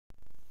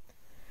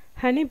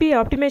Honeybee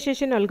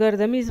optimization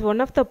algorithm is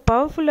one of the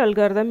powerful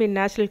algorithms in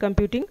national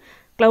computing,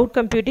 cloud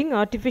computing,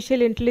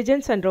 artificial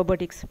intelligence, and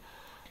robotics.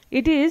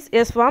 It is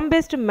a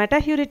swarm-based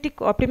meta-heuristic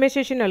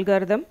optimization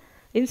algorithm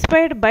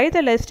inspired by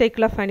the life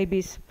cycle of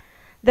honeybees.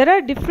 There are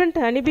different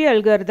honeybee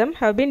algorithms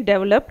have been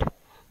developed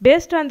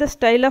based on the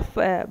style of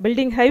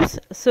building hives,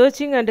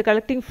 searching and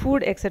collecting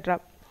food,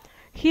 etc.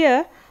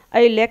 Here,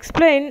 I will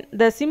explain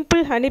the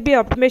simple honeybee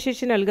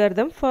optimization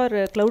algorithm for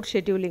cloud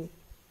scheduling.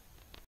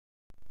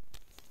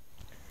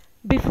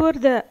 Before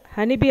the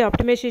honeybee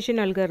optimization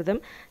algorithm,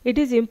 it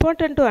is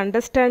important to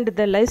understand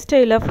the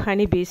lifestyle of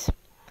honeybees.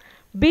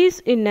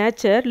 Bees in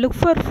nature look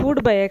for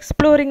food by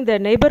exploring the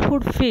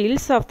neighborhood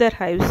fields of their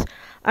hives,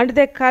 and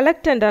they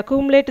collect and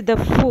accumulate the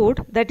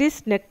food, that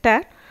is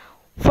nectar,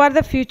 for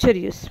the future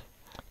use.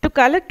 To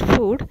collect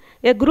food,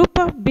 a group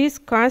of bees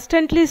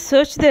constantly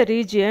search the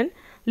region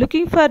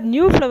looking for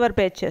new flower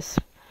patches.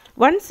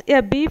 Once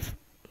a bee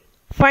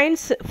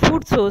finds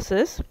food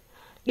sources,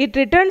 it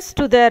returns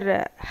to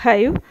their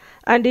hive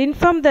and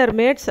informs their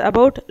mates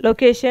about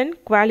location,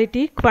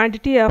 quality,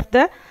 quantity of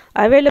the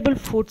available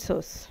food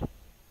source.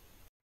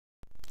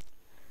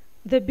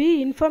 The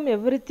bee informs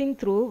everything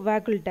through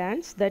waggle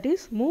dance, that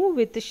is, move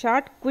with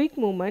short, quick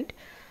movement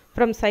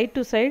from side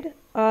to side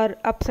or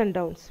ups and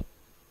downs.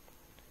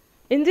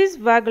 In this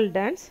waggle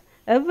dance,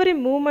 every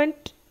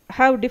movement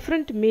have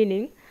different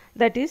meaning,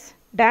 that is,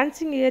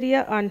 dancing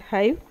area on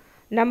hive,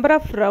 number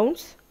of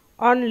rounds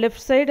on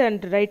left side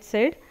and right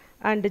side,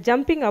 and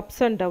jumping ups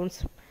and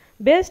downs.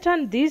 Based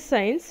on these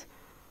signs,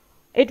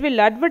 it will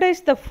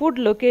advertise the food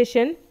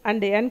location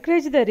and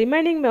encourage the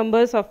remaining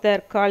members of their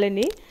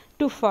colony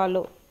to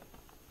follow.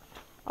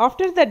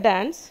 After the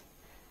dance,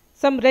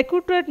 some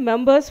recruited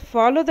members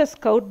follow the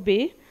scout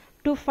bee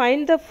to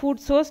find the food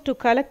source to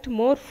collect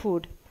more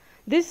food.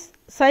 This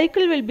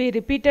cycle will be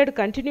repeated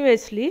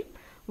continuously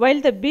while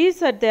the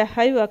bees at their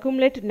hive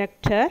accumulate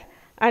nectar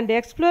and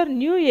explore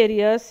new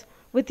areas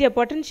with their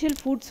potential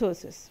food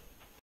sources.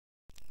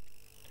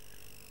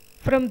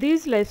 From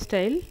these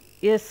lifestyle,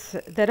 yes,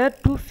 there are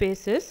two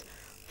phases.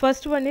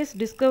 First one is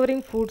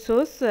discovering food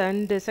source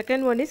and the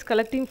second one is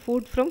collecting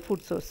food from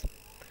food source.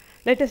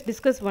 Let us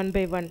discuss one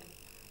by one.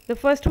 The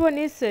first one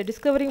is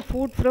discovering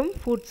food from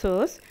food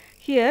source.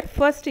 Here,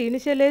 first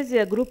initialize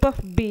a group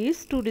of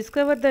bees to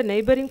discover the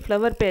neighboring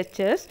flower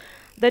patches,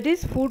 that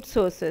is food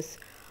sources.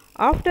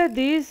 After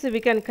these, we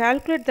can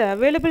calculate the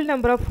available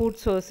number of food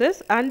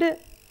sources and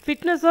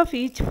fitness of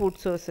each food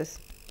sources.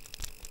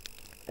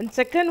 And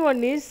second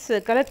one is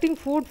collecting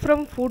food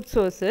from food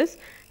sources.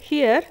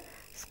 Here,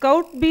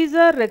 scout bees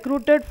are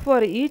recruited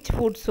for each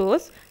food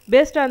source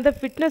based on the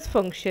fitness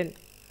function.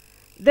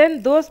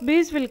 Then those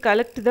bees will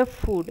collect the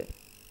food.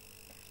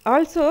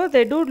 Also,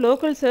 they do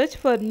local search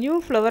for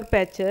new flower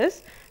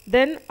patches.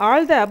 Then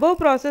all the above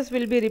process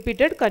will be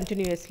repeated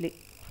continuously.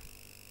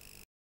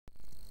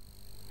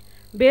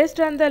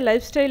 Based on the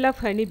lifestyle of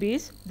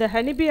honeybees, the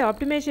honeybee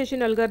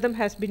optimization algorithm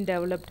has been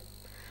developed.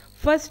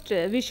 First,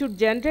 we should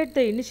generate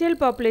the initial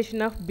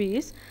population of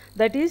bees,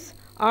 that is,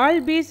 all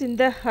bees in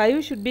the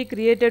hive should be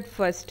created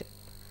first.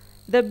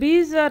 The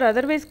bees are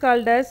otherwise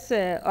called as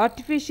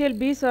artificial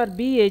bees or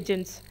bee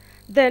agents.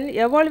 Then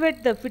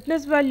evaluate the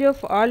fitness value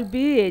of all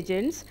bee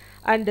agents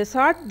and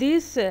sort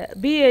these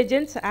bee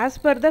agents as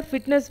per the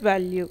fitness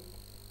value.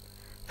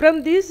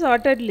 From this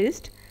sorted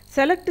list,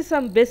 select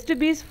some best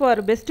bees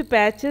for best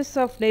patches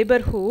of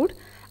neighborhood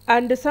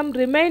and some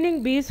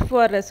remaining bees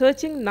for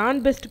searching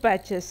non-best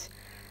patches.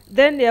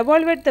 Then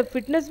evaluate the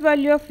fitness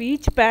value of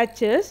each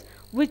patches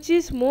which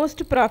is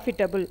most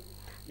profitable.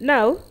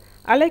 Now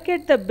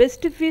allocate the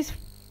best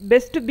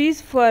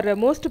bees for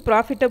most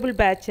profitable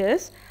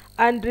patches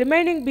and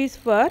remaining bees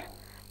for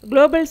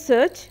global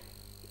search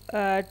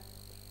to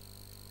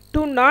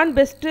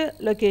non-best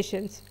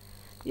locations.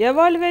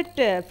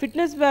 Evaluate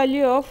fitness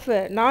value of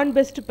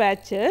non-best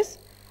patches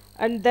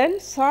and then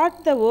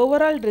sort the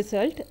overall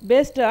result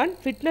based on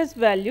fitness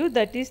value,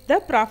 that is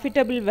the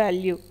profitable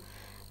value.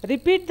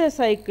 Repeat the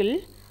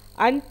cycle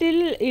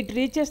until it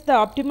reaches the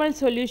optimal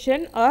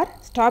solution or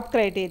stop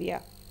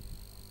criteria.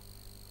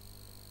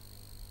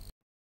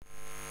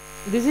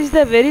 This is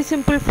the very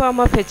simple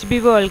form of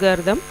HBO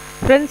algorithm.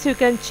 Friends, you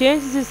can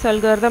change this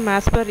algorithm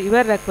as per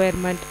your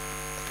requirement.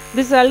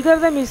 This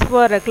algorithm is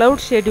for cloud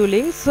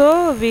scheduling,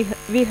 so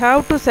we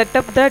have to set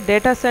up the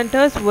data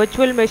centers,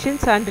 virtual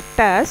machines and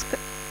task.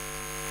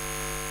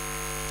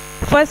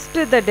 First,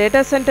 the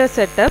data center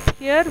setup.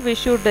 Here we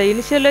should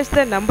initialize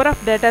the number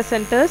of data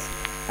centers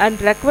and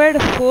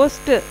required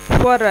host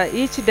for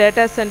each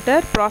data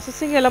center,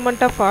 processing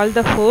element of all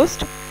the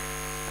host,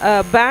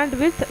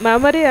 bandwidth,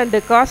 memory and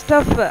cost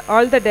of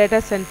all the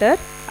data center.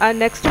 And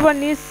next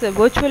one is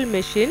virtual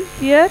machine.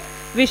 Here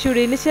we should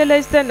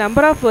initialize the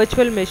number of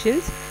virtual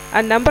machines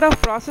and number of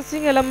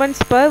processing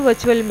elements per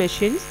virtual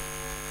machines,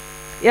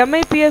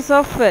 MIPS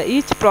of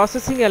each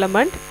processing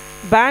element,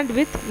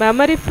 bandwidth,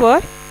 memory for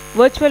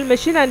virtual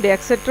machine and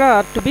etc.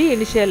 are to be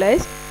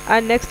initialized.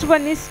 And next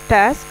one is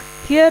task.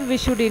 Here we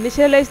should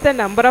initialize the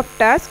number of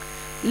tasks,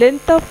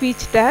 length of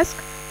each task,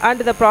 and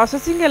the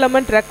processing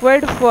element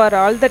required for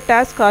all the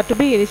tasks are to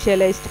be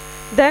initialized.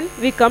 Then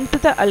we come to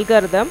the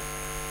algorithm.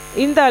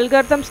 In the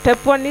algorithm,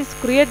 step 1 is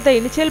create the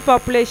initial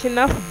population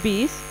of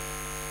bees.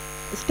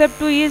 Step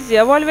 2 is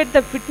evaluate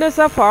the fitness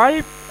of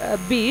all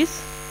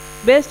bees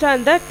based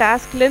on the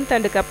task length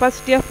and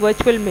capacity of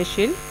virtual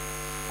machine.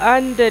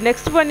 And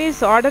next one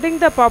is ordering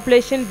the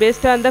population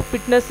based on the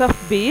fitness of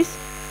bees.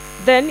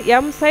 Then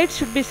M sites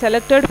should be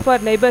selected for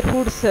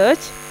neighborhood search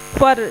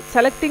for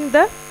selecting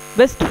the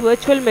best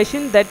virtual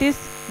machine, that is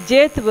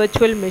jth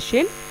virtual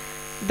machine.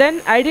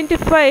 Then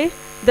identify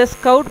the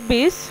scout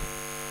bees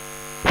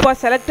for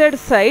selected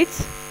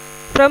sites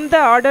from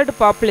the ordered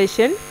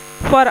population.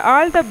 For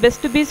all the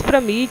best bees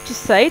from each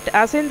site,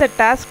 assign the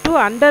task to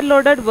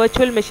underloaded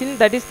virtual machine,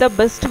 that is the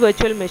best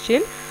virtual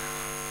machine.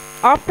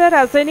 After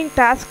assigning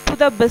task to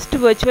the best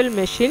virtual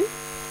machine,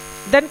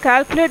 then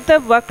calculate the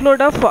workload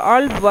of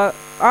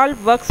all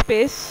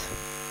workspace.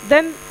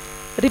 Then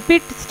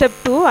repeat step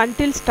 2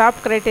 until stop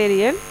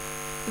criterion.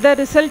 The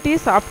result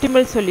is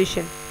optimal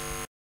solution.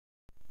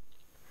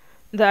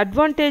 The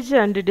advantage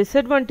and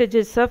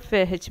disadvantages of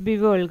a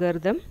HBO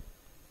algorithm.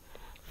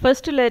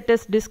 First, let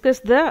us discuss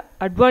the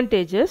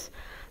advantages.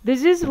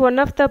 This is one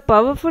of the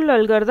powerful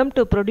algorithm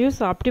to produce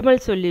optimal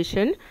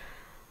solution.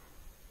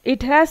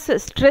 It has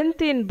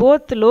strength in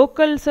both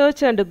local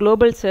search and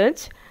global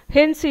search.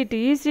 Hence, it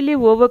easily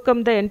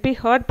overcome the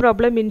NP-hard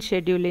problem in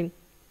scheduling.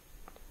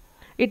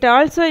 It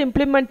also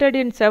implemented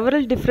in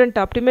several different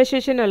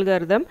optimization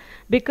algorithm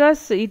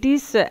because it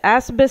is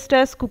as best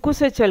as cuckoo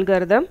search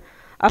algorithm.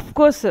 Of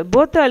course,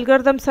 both the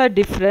algorithms are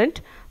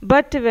different,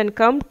 but when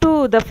come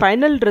to the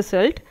final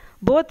result,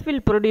 both will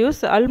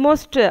produce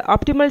almost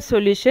optimal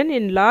solution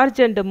in large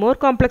and more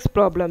complex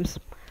problems.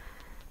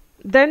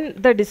 Then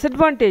the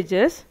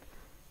disadvantages.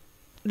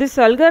 This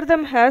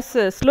algorithm has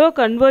a slow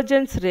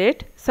convergence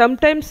rate.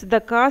 Sometimes the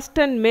cost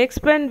and make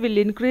span will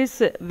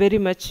increase very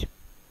much.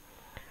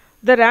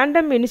 The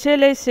random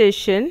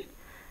initialization.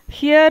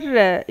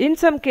 Here in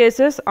some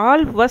cases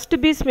all worst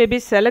bees may be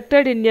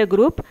selected in a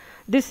group.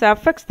 This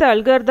affects the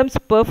algorithm's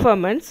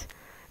performance.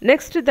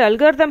 Next, the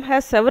algorithm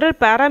has several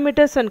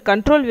parameters and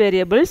control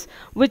variables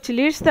which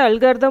leads the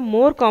algorithm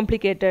more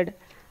complicated,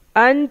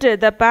 and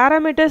the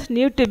parameters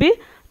need to be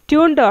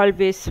tuned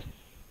always.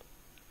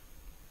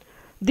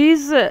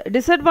 These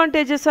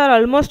disadvantages are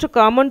almost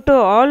common to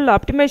all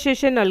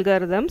optimization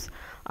algorithms.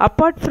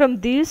 Apart from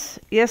these,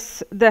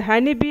 yes, the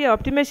honeybee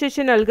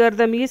optimization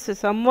algorithm is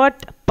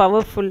somewhat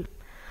powerful.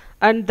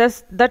 And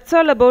that's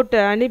all about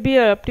honeybee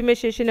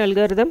optimization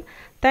algorithm.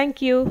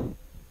 Thank you.